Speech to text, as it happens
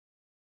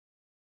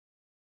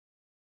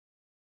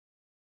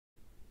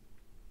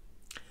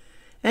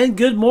And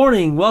good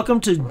morning. Welcome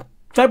to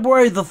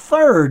February the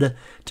 3rd.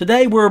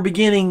 Today we're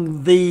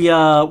beginning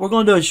we're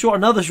going to do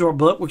another short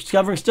book.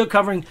 We're still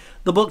covering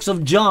the books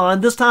of John.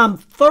 This time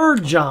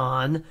 3rd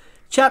John,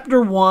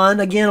 chapter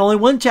 1. Again, only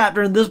one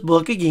chapter in this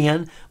book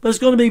again, but it's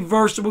going to be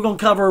we're going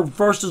to cover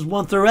verses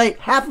 1 through 8.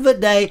 Half of it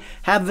today,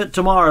 half of it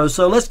tomorrow.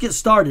 So let's get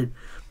started.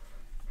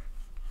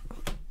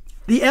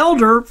 The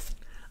elder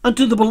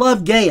unto the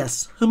beloved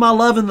Gaius, whom I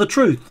love in the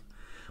truth.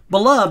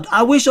 Beloved,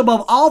 I wish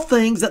above all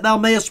things that thou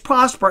mayest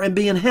prosper and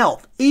be in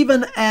health,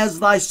 even as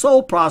thy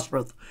soul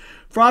prospereth.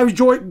 For I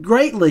rejoiced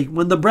greatly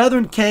when the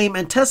brethren came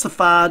and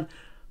testified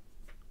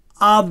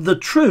of the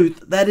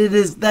truth that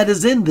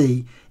is in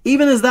thee,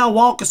 even as thou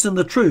walkest in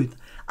the truth.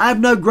 I have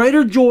no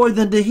greater joy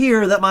than to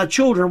hear that my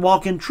children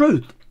walk in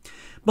truth.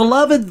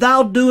 Beloved,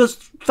 thou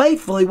doest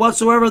faithfully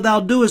whatsoever thou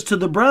doest to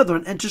the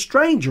brethren and to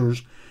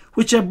strangers,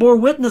 which have bore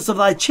witness of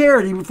thy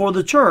charity before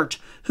the church,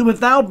 whom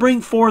if thou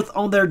bring forth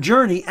on their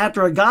journey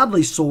after a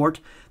godly sort,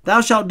 thou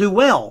shalt do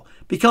well,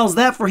 because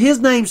that for his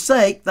name's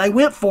sake they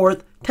went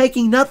forth,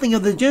 taking nothing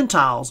of the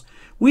Gentiles.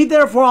 We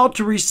therefore ought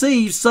to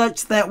receive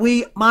such that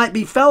we might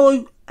be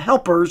fellow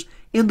helpers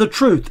in the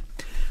truth.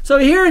 So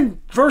here in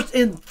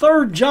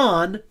 3rd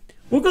John,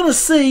 we're going to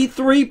see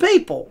three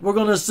people. We're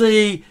going to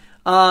see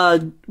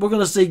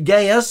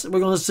Gaius, we're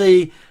going to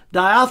see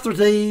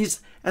Diotrephes,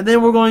 and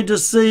then we're going to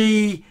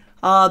see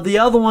the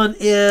other one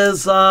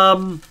is,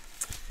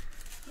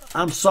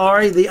 I'm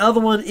sorry, the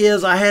other one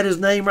is, I had his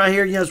name right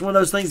here. You know, it's one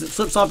of those things that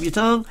slips off your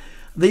tongue.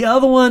 The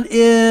other one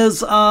is,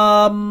 see,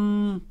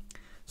 Diotrephes,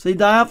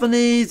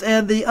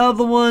 and the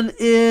other one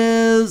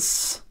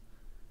is,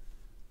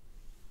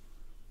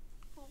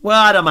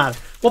 well, I don't matter.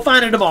 We'll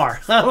find it tomorrow.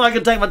 I'm not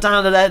going to take my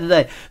time to that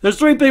today. There's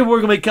three people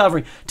we're going to be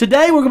covering.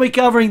 Today we're going to be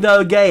covering,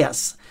 though,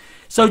 Gaius.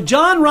 So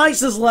John writes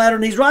this letter,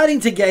 and he's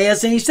writing to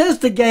Gaius, and he says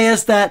to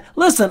Gaius that,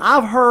 listen,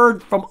 I've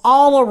heard from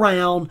all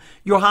around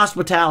your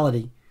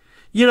hospitality.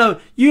 You know,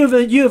 you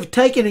have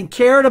taken and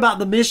cared about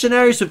the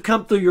missionaries who've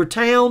come through your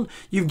town.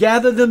 You've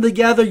gathered them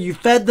together. You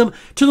fed them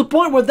to the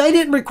point where they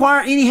didn't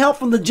require any help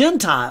from the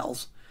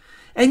Gentiles.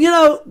 And, you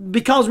know,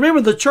 because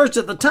remember, the church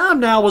at the time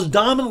now was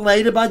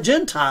dominated by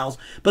Gentiles.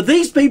 But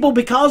these people,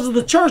 because of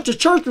the church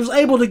was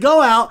able to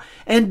go out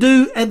and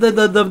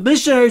the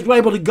missionaries were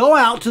able to go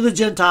out to the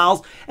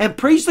Gentiles and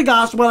preach the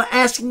gospel without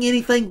asking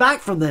anything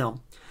back from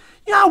them.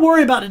 You know, I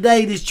worry about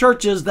today these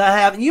churches that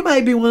have, and you may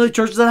be one of the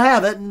churches that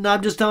have it, and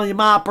I'm just telling you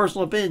my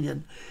personal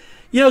opinion.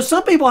 You know,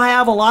 some people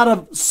have a lot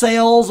of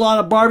sales, a lot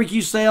of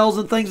barbecue sales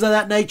and things of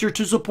that nature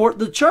to support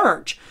the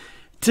church,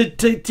 to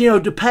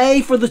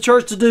pay for the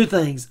church to do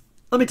things.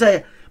 Let me tell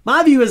you,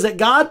 my view is that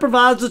God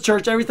provides the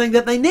church everything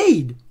that they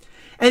need.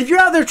 And if you're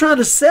out there trying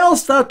to sell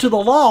stuff to the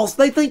lost,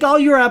 they think all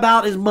you're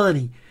about is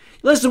money.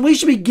 Listen, we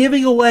should be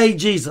giving away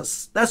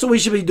Jesus. That's what we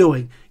should be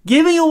doing.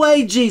 Giving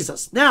away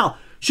Jesus. Now,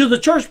 should the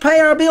church pay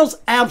our bills?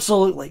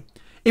 Absolutely.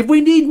 If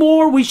we need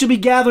more, we should be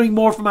gathering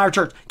more from our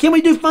church. Can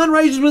we do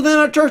fundraisers within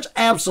our church?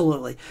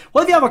 Absolutely.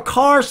 What if you have a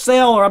car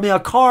sale, or a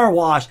car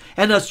wash,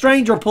 and a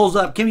stranger pulls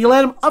up? Can you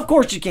let them? Of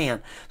course you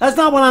can. That's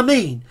not what I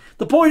mean.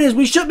 The point is,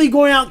 we shouldn't be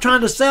going out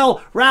trying to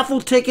sell raffle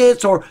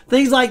tickets or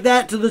things like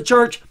that to the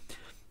church.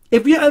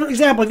 If you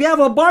have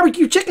a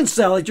barbecue chicken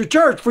sale at your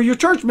church for your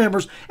church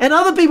members, and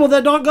other people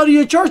that don't go to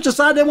your church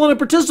decide they want to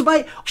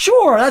participate,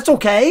 sure, that's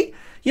okay.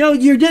 You know,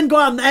 you didn't go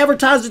out and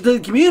advertise it to the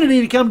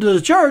community to come to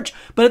the church,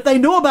 but if they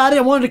knew about it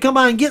and wanted to come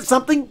by and get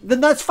something,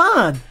 then that's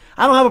fine.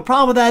 I don't have a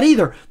problem with that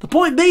either. The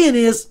point being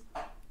is,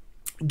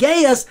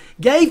 Gaius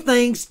gave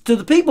things to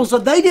the people so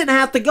they didn't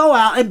have to go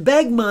out and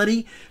beg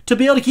money to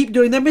be able to keep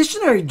doing their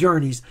missionary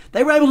journeys.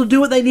 They were able to do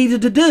what they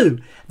needed to do.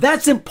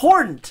 That's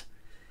important.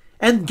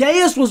 And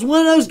Gaius was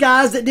one of those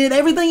guys that did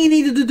everything he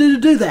needed to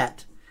do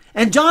that.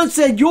 And John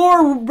said,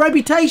 your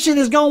reputation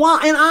is going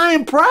on, and I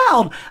am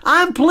proud.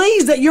 I'm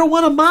pleased that you're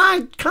one of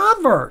my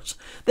converts,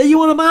 that you're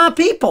one of my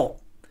people.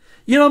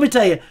 You know, let me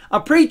tell you, a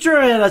preacher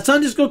and a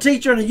Sunday school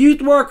teacher and a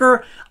youth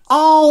worker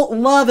all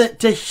love it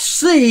to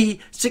see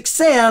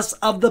success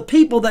of the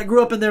people that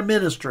grew up in their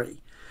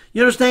ministry.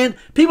 You understand?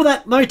 People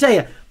that, let me tell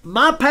you,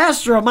 my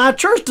pastor of my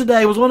church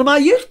today was one of my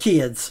youth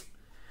kids.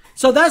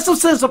 So that's a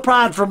sense of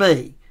pride for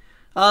me.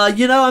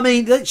 You know, I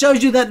mean, that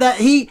shows you that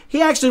he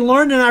actually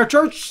learned in our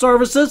church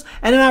services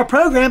and in our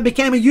program,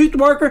 became a youth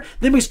worker,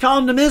 then we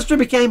called him to ministry,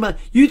 became a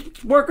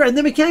youth worker, and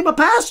then became a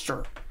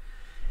pastor.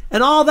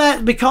 And all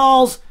that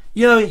because,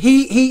 you know,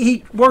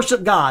 he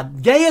worshiped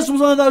God. Gaius was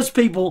one of those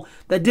people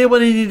that did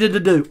what he needed to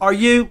do. Are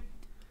you?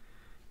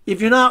 If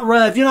you're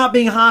not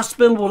being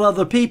hospitable to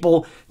other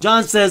people,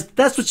 John says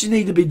that's what you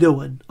need to be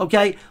doing.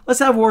 Okay? Let's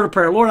have a word of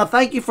prayer. Lord, I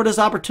thank you for this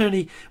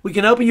opportunity. We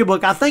can open your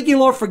book. I thank you,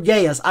 Lord, for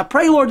Gaius. I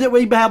pray, Lord, that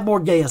we have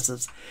more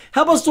Gaiuses.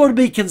 Help us, Lord,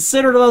 to be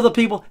considerate of other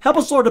people. Help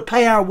us, Lord, to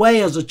pay our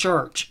way as a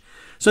church,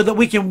 so that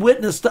we can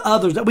witness to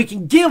others, that we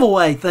can give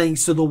away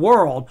things to the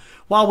world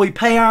while we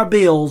pay our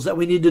bills that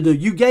we need to do.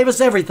 You gave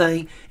us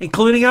everything,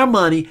 including our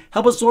money.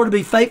 Help us, Lord, to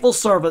be faithful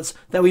servants,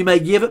 that we may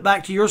give it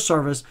back to your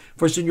service.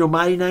 For it's in your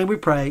mighty name we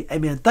pray.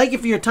 Amen. Thank you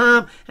for your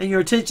time and your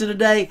attention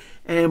today,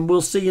 and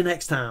we'll see you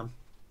next time.